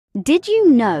Did you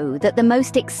know that the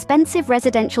most expensive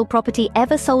residential property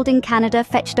ever sold in Canada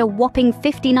fetched a whopping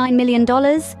 $59 million?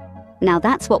 Now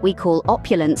that's what we call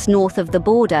opulence north of the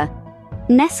border.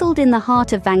 Nestled in the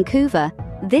heart of Vancouver,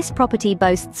 this property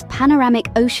boasts panoramic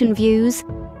ocean views,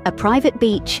 a private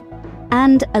beach,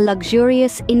 and a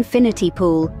luxurious infinity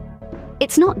pool.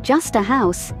 It's not just a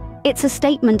house, it's a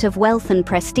statement of wealth and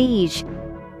prestige.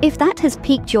 If that has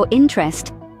piqued your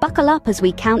interest, buckle up as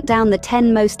we count down the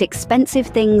 10 most expensive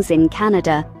things in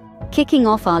Canada. Kicking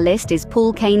off our list is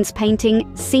Paul Kane's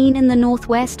painting, Scene in the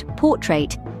Northwest,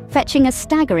 Portrait, fetching a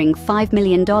staggering $5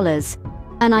 million.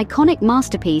 An iconic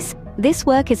masterpiece, this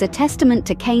work is a testament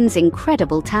to Kane's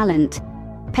incredible talent.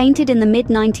 Painted in the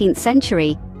mid-19th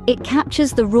century, it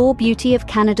captures the raw beauty of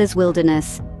Canada's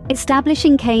wilderness,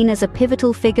 establishing Kane as a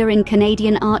pivotal figure in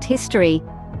Canadian art history.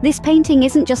 This painting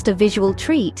isn't just a visual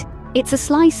treat, it's a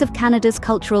slice of Canada's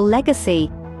cultural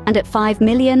legacy, and at $5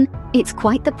 million, it's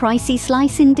quite the pricey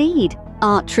slice indeed.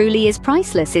 Art truly is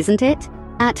priceless, isn't it?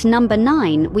 At number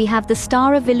 9, we have the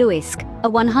Star of Villejuif, a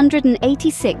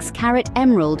 186-carat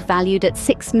emerald valued at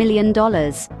 $6 million.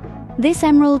 This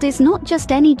emerald is not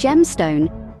just any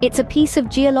gemstone, it's a piece of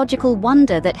geological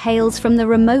wonder that hails from the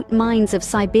remote mines of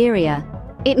Siberia.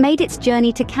 It made its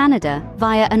journey to Canada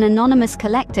via an anonymous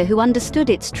collector who understood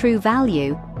its true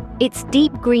value. Its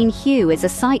deep green hue is a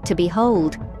sight to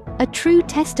behold, a true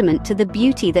testament to the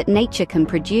beauty that nature can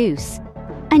produce.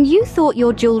 And you thought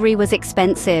your jewelry was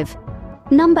expensive?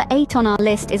 Number 8 on our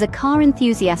list is a car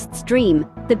enthusiast's dream,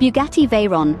 the Bugatti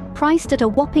Veyron, priced at a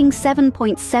whopping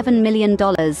 $7.7 million.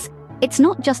 It's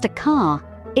not just a car,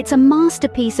 it's a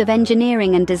masterpiece of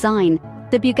engineering and design.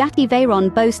 The Bugatti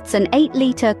Veyron boasts an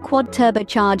 8-liter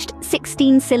quad-turbocharged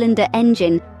 16-cylinder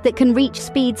engine that can reach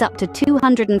speeds up to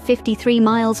 253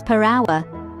 miles per hour.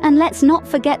 And let's not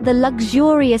forget the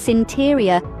luxurious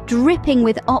interior, dripping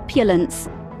with opulence.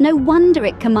 No wonder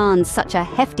it commands such a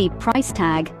hefty price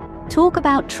tag. Talk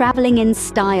about traveling in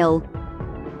style.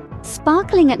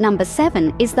 Sparkling at number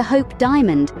 7 is the Hope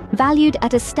Diamond, valued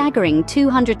at a staggering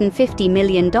 $250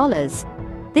 million.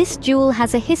 This jewel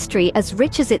has a history as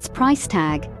rich as its price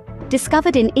tag.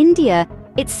 Discovered in India,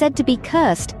 it's said to be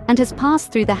cursed and has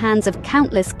passed through the hands of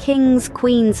countless kings,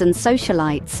 queens, and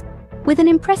socialites. With an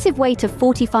impressive weight of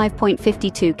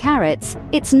 45.52 carats,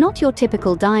 it's not your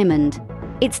typical diamond.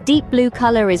 Its deep blue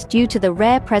color is due to the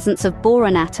rare presence of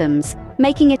boron atoms,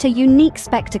 making it a unique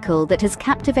spectacle that has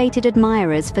captivated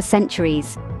admirers for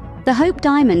centuries. The Hope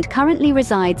Diamond currently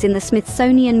resides in the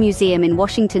Smithsonian Museum in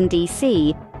Washington,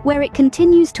 D.C., where it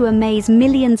continues to amaze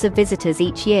millions of visitors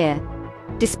each year.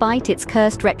 Despite its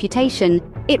cursed reputation,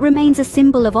 it remains a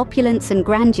symbol of opulence and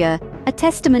grandeur, a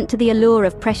testament to the allure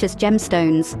of precious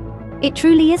gemstones. It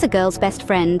truly is a girl's best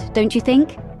friend, don't you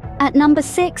think? At number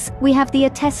 6, we have the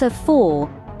Atessa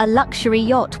 4, a luxury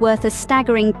yacht worth a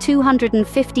staggering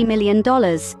 $250 million.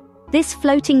 This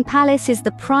floating palace is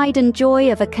the pride and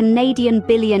joy of a Canadian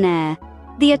billionaire.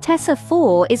 The Atessa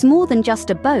 4 is more than just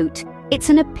a boat. It's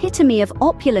an epitome of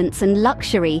opulence and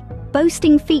luxury,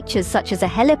 boasting features such as a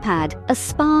helipad, a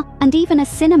spa, and even a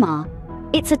cinema.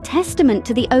 It's a testament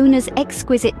to the owner's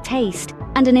exquisite taste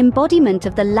and an embodiment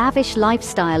of the lavish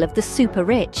lifestyle of the super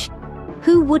rich.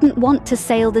 Who wouldn't want to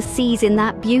sail the seas in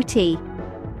that beauty?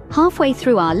 Halfway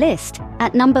through our list,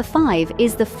 at number 5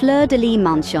 is the Fleur de Lis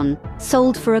mansion,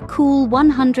 sold for a cool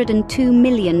 $102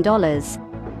 million.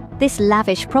 This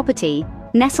lavish property,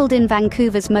 nestled in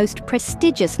Vancouver's most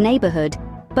prestigious neighborhood,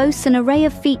 boasts an array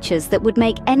of features that would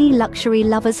make any luxury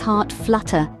lover's heart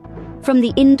flutter. From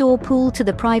the indoor pool to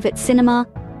the private cinema,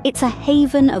 it's a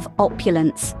haven of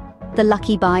opulence. The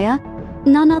lucky buyer?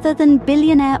 None other than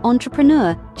billionaire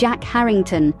entrepreneur Jack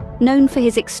Harrington, known for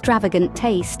his extravagant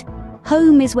taste.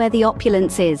 Home is where the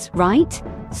opulence is, right?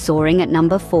 Soaring at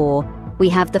number 4, we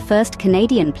have the first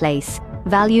Canadian place,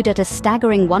 valued at a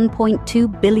staggering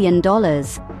 $1.2 billion.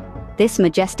 This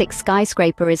majestic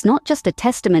skyscraper is not just a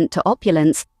testament to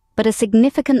opulence, but a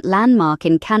significant landmark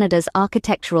in Canada's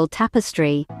architectural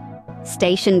tapestry.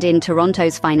 Stationed in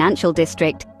Toronto's financial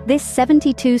district, this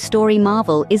 72-story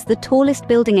marvel is the tallest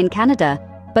building in Canada,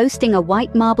 boasting a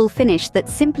white marble finish that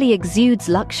simply exudes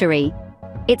luxury.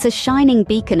 It's a shining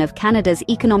beacon of Canada's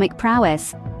economic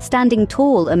prowess, standing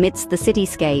tall amidst the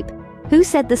cityscape. Who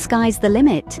said the sky's the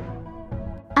limit?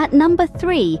 At number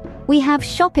 3, we have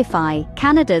Shopify,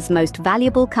 Canada's most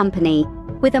valuable company,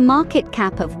 with a market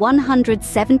cap of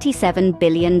 $177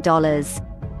 billion.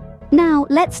 Now,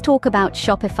 let's talk about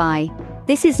Shopify.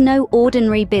 This is no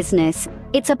ordinary business.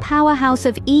 It's a powerhouse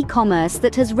of e-commerce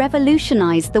that has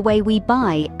revolutionized the way we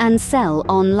buy and sell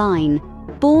online.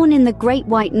 Born in the Great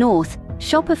White North,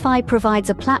 Shopify provides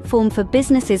a platform for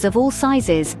businesses of all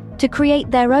sizes to create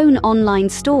their own online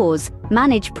stores,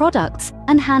 manage products,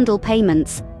 and handle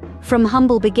payments. From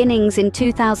humble beginnings in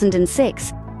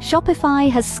 2006, Shopify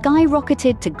has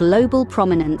skyrocketed to global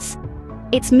prominence.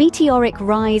 Its meteoric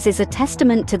rise is a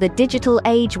testament to the digital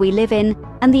age we live in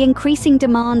and the increasing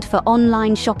demand for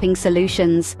online shopping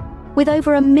solutions. With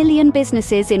over 1 million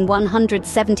businesses in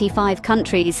 175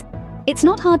 countries, it's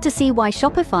not hard to see why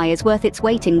Shopify is worth its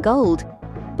weight in gold.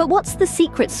 But what's the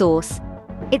secret sauce?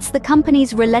 It's the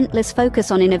company's relentless focus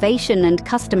on innovation and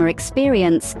customer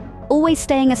experience, always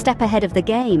staying a step ahead of the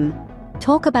game.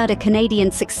 Talk about a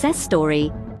Canadian success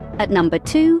story. At number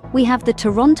 2, we have the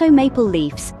Toronto Maple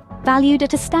Leafs, valued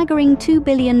at a staggering $2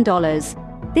 billion.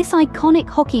 This iconic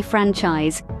hockey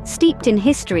franchise, steeped in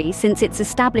history since its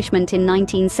establishment in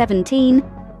 1917,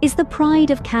 is the pride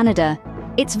of Canada.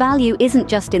 Its value isn't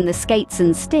just in the skates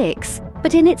and sticks,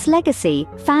 but in its legacy,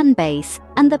 fan base,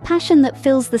 and the passion that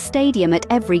fills the stadium at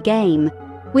every game.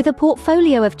 With a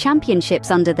portfolio of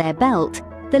championships under their belt,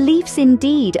 the Leafs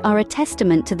indeed are a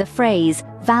testament to the phrase,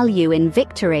 value in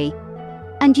victory.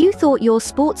 And you thought your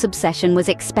sports obsession was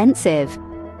expensive.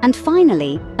 And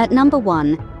finally, at number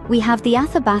 1, we have the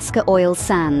Athabasca Oil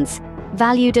Sands,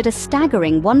 valued at a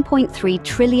staggering $1.3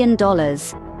 trillion.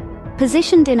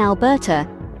 Positioned in Alberta,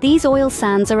 these oil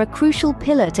sands are a crucial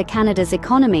pillar to Canada's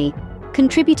economy,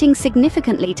 contributing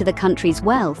significantly to the country's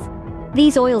wealth.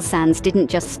 These oil sands didn't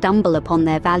just stumble upon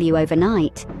their value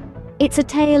overnight. It's a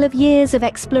tale of years of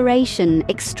exploration,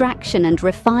 extraction, and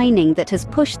refining that has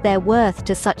pushed their worth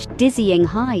to such dizzying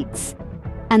heights.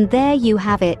 And there you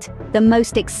have it, the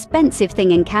most expensive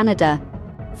thing in Canada.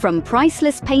 From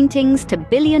priceless paintings to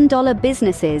billion-dollar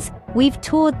businesses, we've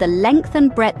toured the length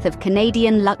and breadth of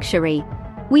Canadian luxury.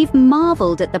 We've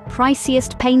marveled at the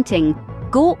priciest painting,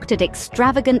 gawked at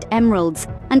extravagant emeralds,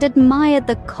 and admired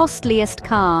the costliest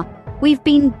car. We've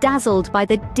been dazzled by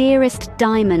the dearest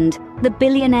diamond, the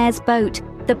billionaire's boat,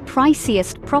 the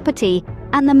priciest property,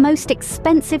 and the most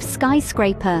expensive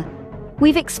skyscraper.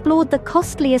 We've explored the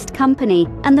costliest company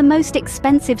and the most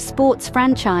expensive sports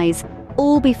franchise,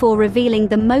 all before revealing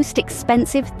the most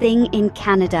expensive thing in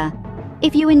Canada.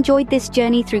 If you enjoyed this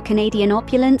journey through Canadian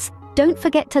opulence, don't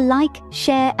forget to like,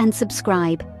 share, and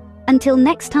subscribe. Until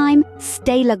next time,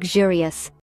 stay luxurious.